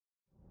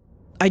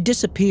I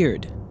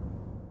disappeared.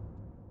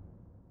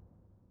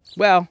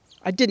 Well,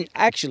 I didn't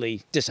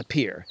actually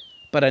disappear,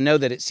 but I know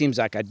that it seems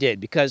like I did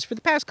because for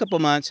the past couple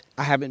months,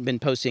 I haven't been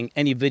posting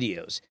any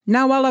videos.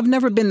 Now, while I've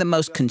never been the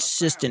most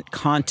consistent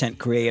content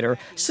creator,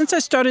 since I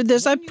started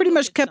this, I've pretty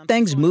much kept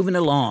things moving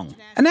along.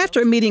 And after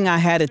a meeting I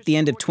had at the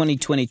end of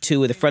 2022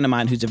 with a friend of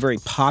mine who's a very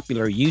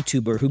popular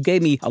YouTuber who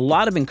gave me a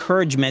lot of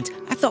encouragement,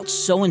 I felt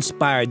so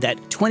inspired that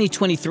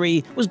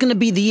 2023 was going to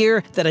be the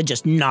year that I'd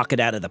just knock it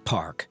out of the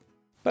park.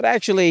 But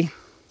actually,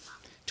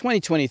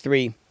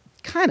 2023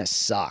 kind of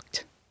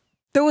sucked.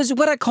 There was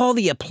what I call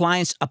the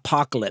appliance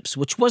apocalypse,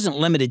 which wasn't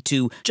limited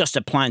to just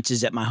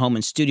appliances at my home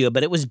and studio,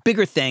 but it was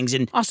bigger things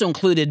and also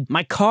included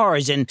my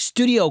cars and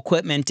studio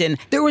equipment. And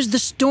there was the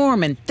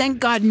storm, and thank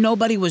God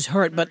nobody was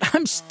hurt, but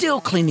I'm still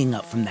cleaning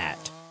up from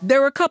that.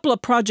 There were a couple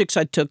of projects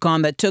I took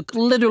on that took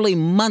literally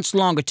months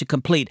longer to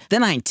complete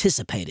than I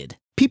anticipated.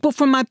 People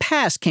from my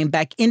past came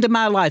back into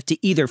my life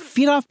to either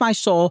feed off my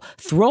soul,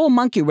 throw a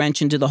monkey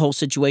wrench into the whole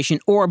situation,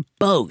 or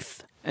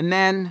both. And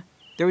then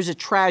there was a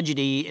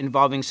tragedy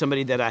involving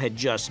somebody that I had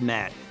just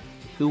met,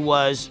 who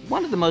was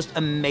one of the most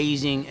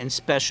amazing and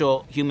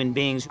special human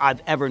beings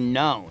I've ever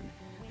known.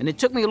 And it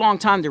took me a long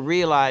time to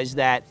realize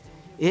that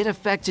it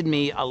affected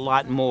me a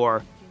lot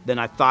more than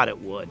I thought it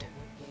would.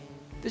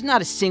 There's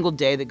not a single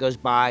day that goes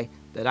by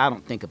that I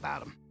don't think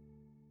about him.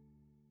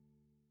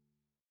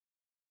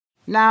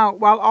 Now,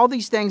 while all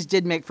these things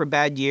did make for a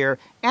bad year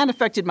and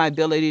affected my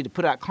ability to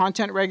put out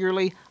content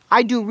regularly,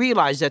 I do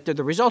realize that they're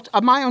the result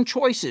of my own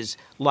choices,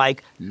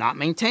 like not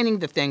maintaining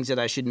the things that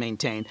I should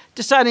maintain,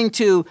 deciding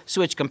to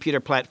switch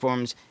computer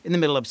platforms in the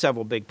middle of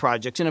several big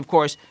projects, and of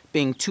course,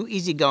 being too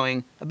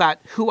easygoing about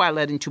who I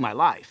let into my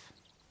life.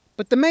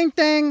 But the main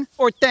thing,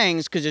 or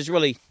things, because there's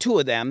really two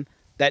of them,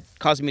 that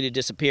caused me to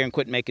disappear and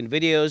quit making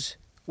videos,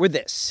 were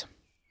this.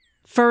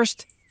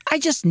 First, I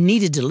just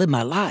needed to live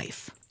my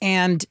life.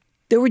 And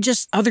there were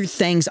just other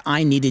things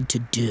I needed to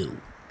do.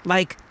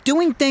 Like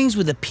doing things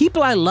with the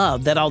people I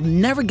love that I'll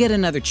never get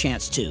another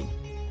chance to.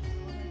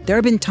 There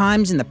have been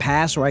times in the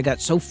past where I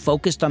got so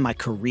focused on my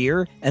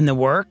career and the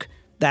work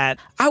that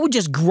I would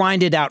just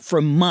grind it out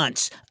for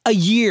months, a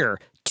year,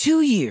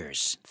 2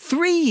 years,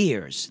 3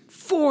 years,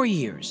 4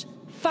 years,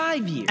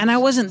 5 years. And I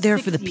wasn't there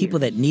for the people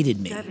that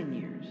needed me.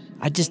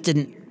 I just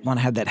didn't want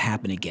to have that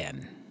happen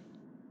again.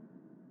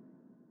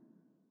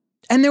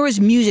 And there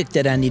was music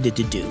that I needed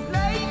to do.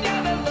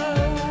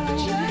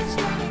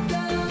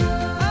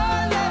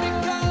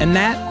 And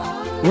that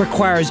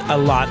requires a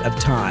lot of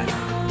time.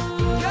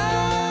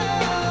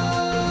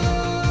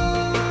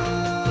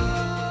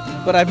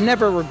 But I've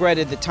never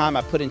regretted the time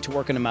I put into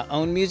working on my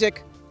own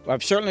music, or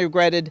I've certainly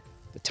regretted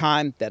the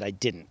time that I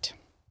didn't.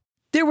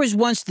 There was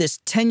once this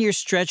 10-year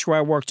stretch where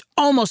I worked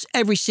almost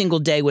every single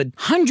day with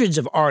hundreds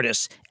of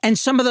artists, and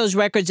some of those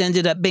records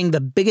ended up being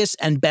the biggest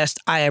and best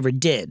I ever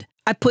did.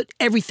 I put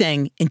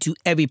everything into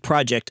every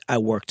project I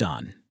worked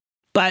on.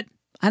 But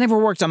I never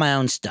worked on my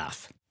own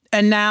stuff.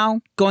 And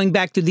now, going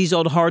back through these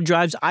old hard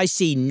drives, I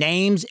see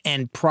names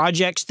and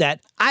projects that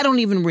I don't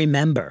even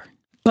remember.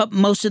 But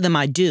most of them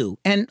I do,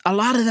 and a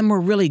lot of them were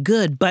really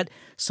good, but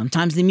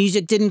sometimes the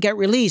music didn't get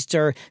released,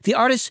 or the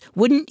artists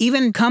wouldn't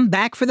even come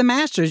back for the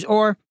masters,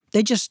 or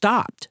they just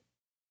stopped.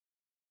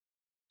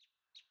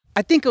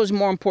 I think it was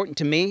more important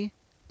to me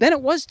than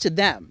it was to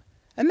them.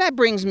 And that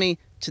brings me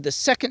to the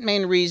second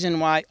main reason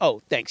why...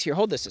 Oh, thanks. Here,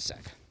 hold this a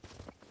sec.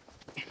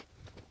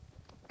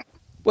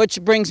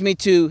 Which brings me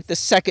to the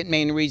second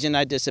main reason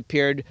I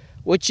disappeared,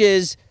 which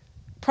is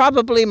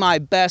probably my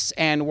best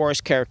and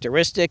worst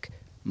characteristic,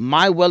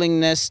 my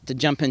willingness to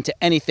jump into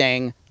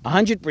anything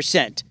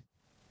 100%.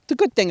 The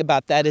good thing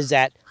about that is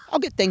that I'll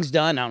get things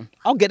done,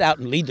 I'll get out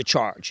and lead the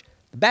charge.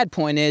 The bad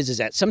point is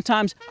that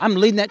sometimes I'm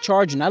leading that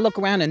charge and I look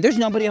around and there's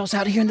nobody else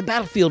out here in the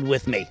battlefield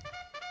with me.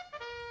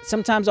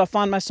 Sometimes I'll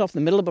find myself in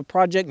the middle of a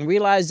project and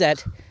realize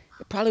that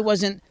it probably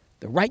wasn't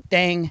the right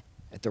thing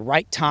at the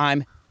right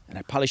time, and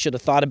I probably should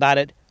have thought about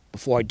it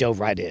before I dove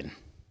right in.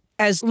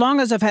 As long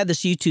as I've had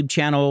this YouTube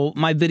channel,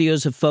 my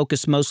videos have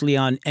focused mostly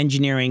on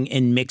engineering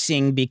and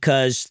mixing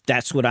because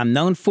that's what I'm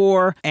known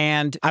for,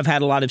 and I've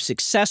had a lot of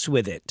success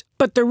with it.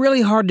 But they're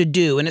really hard to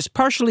do, and it's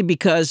partially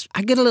because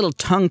I get a little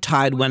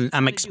tongue-tied when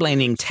I'm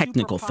explaining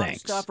technical things.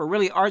 Stuff or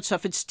really art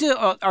stuff, it's still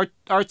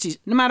artsy.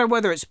 No matter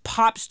whether it's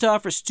pop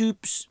stuff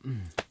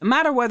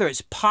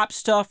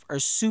or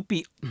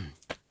soupy,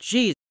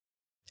 geez.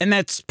 And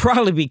that's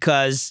probably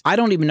because I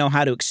don't even know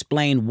how to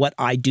explain what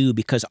I do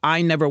because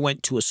I never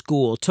went to a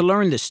school to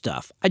learn this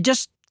stuff. I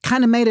just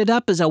kind of made it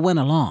up as I went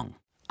along.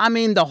 I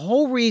mean, the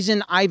whole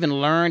reason I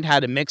even learned how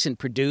to mix and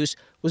produce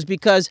was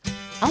because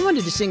I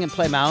wanted to sing and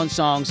play my own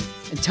songs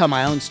and tell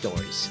my own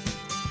stories.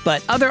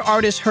 But other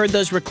artists heard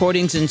those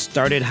recordings and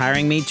started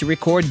hiring me to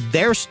record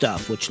their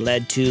stuff, which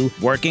led to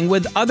working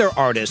with other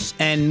artists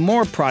and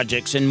more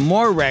projects and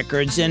more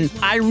records, and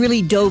I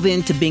really dove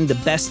into being the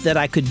best that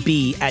I could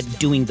be at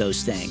doing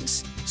those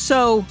things.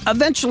 So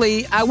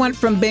eventually, I went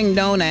from being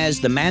known as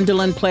the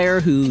mandolin player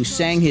who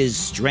sang his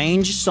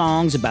strange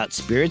songs about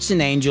spirits and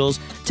angels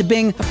to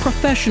being a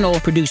professional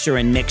producer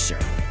and mixer.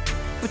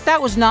 But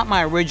that was not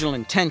my original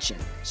intention.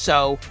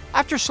 So,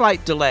 after a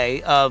slight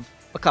delay of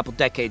a couple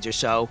decades or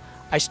so,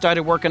 I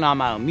started working on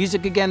my own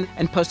music again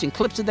and posting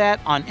clips of that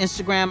on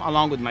Instagram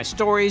along with my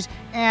stories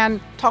and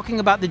talking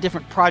about the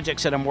different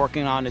projects that I'm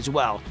working on as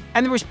well.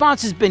 And the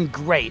response has been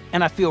great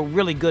and I feel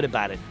really good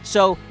about it.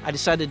 So I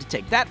decided to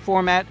take that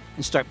format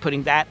and start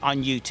putting that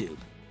on YouTube.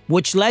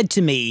 Which led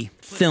to me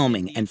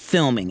filming and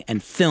filming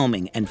and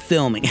filming and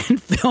filming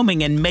and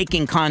filming and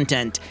making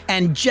content.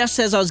 And just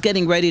as I was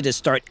getting ready to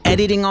start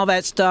editing all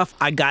that stuff,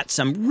 I got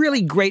some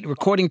really great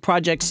recording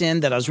projects in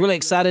that I was really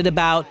excited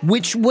about,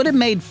 which would have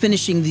made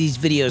finishing these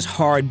videos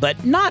hard,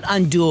 but not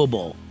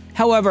undoable.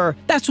 However,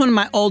 that's when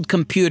my old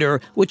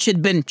computer, which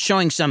had been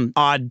showing some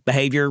odd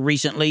behavior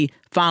recently,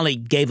 finally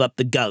gave up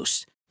the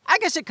ghost. I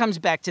guess it comes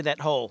back to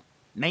that whole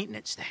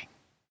maintenance thing.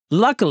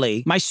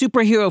 Luckily, my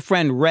superhero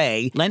friend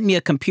Ray lent me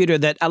a computer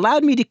that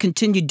allowed me to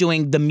continue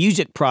doing the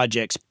music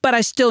projects, but I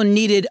still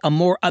needed a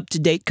more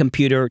up-to-date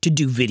computer to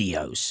do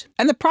videos.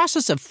 And the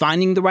process of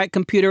finding the right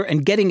computer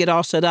and getting it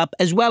all set up,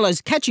 as well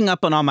as catching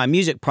up on all my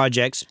music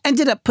projects,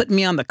 ended up putting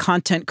me on the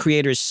content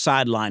creator's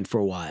sideline for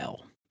a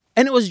while.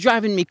 And it was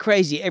driving me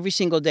crazy every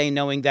single day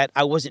knowing that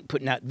I wasn't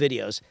putting out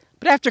videos.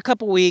 But after a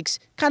couple weeks,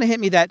 kind of hit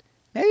me that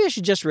maybe I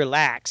should just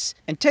relax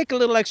and take a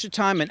little extra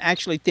time and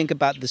actually think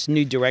about this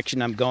new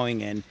direction I'm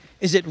going in.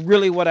 Is it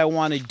really what I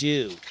want to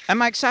do?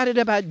 Am I excited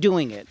about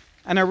doing it?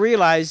 And I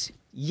realize,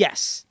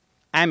 yes,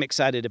 I'm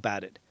excited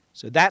about it.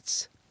 So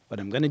that's what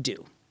I'm going to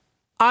do.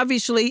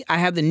 Obviously, I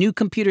have the new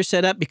computer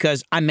set up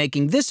because I'm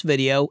making this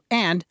video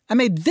and I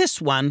made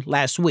this one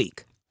last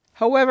week.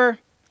 However,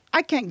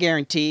 I can't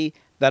guarantee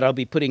that I'll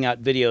be putting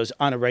out videos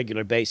on a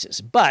regular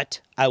basis, but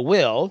I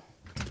will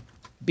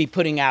be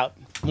putting out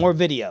more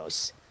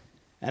videos.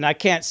 And I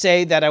can't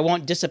say that I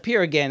won't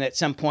disappear again at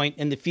some point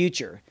in the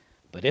future.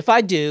 But if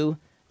I do,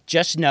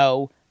 just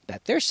know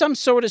that there's some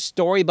sort of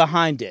story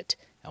behind it.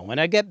 And when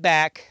I get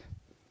back,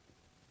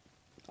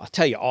 I'll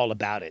tell you all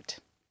about it.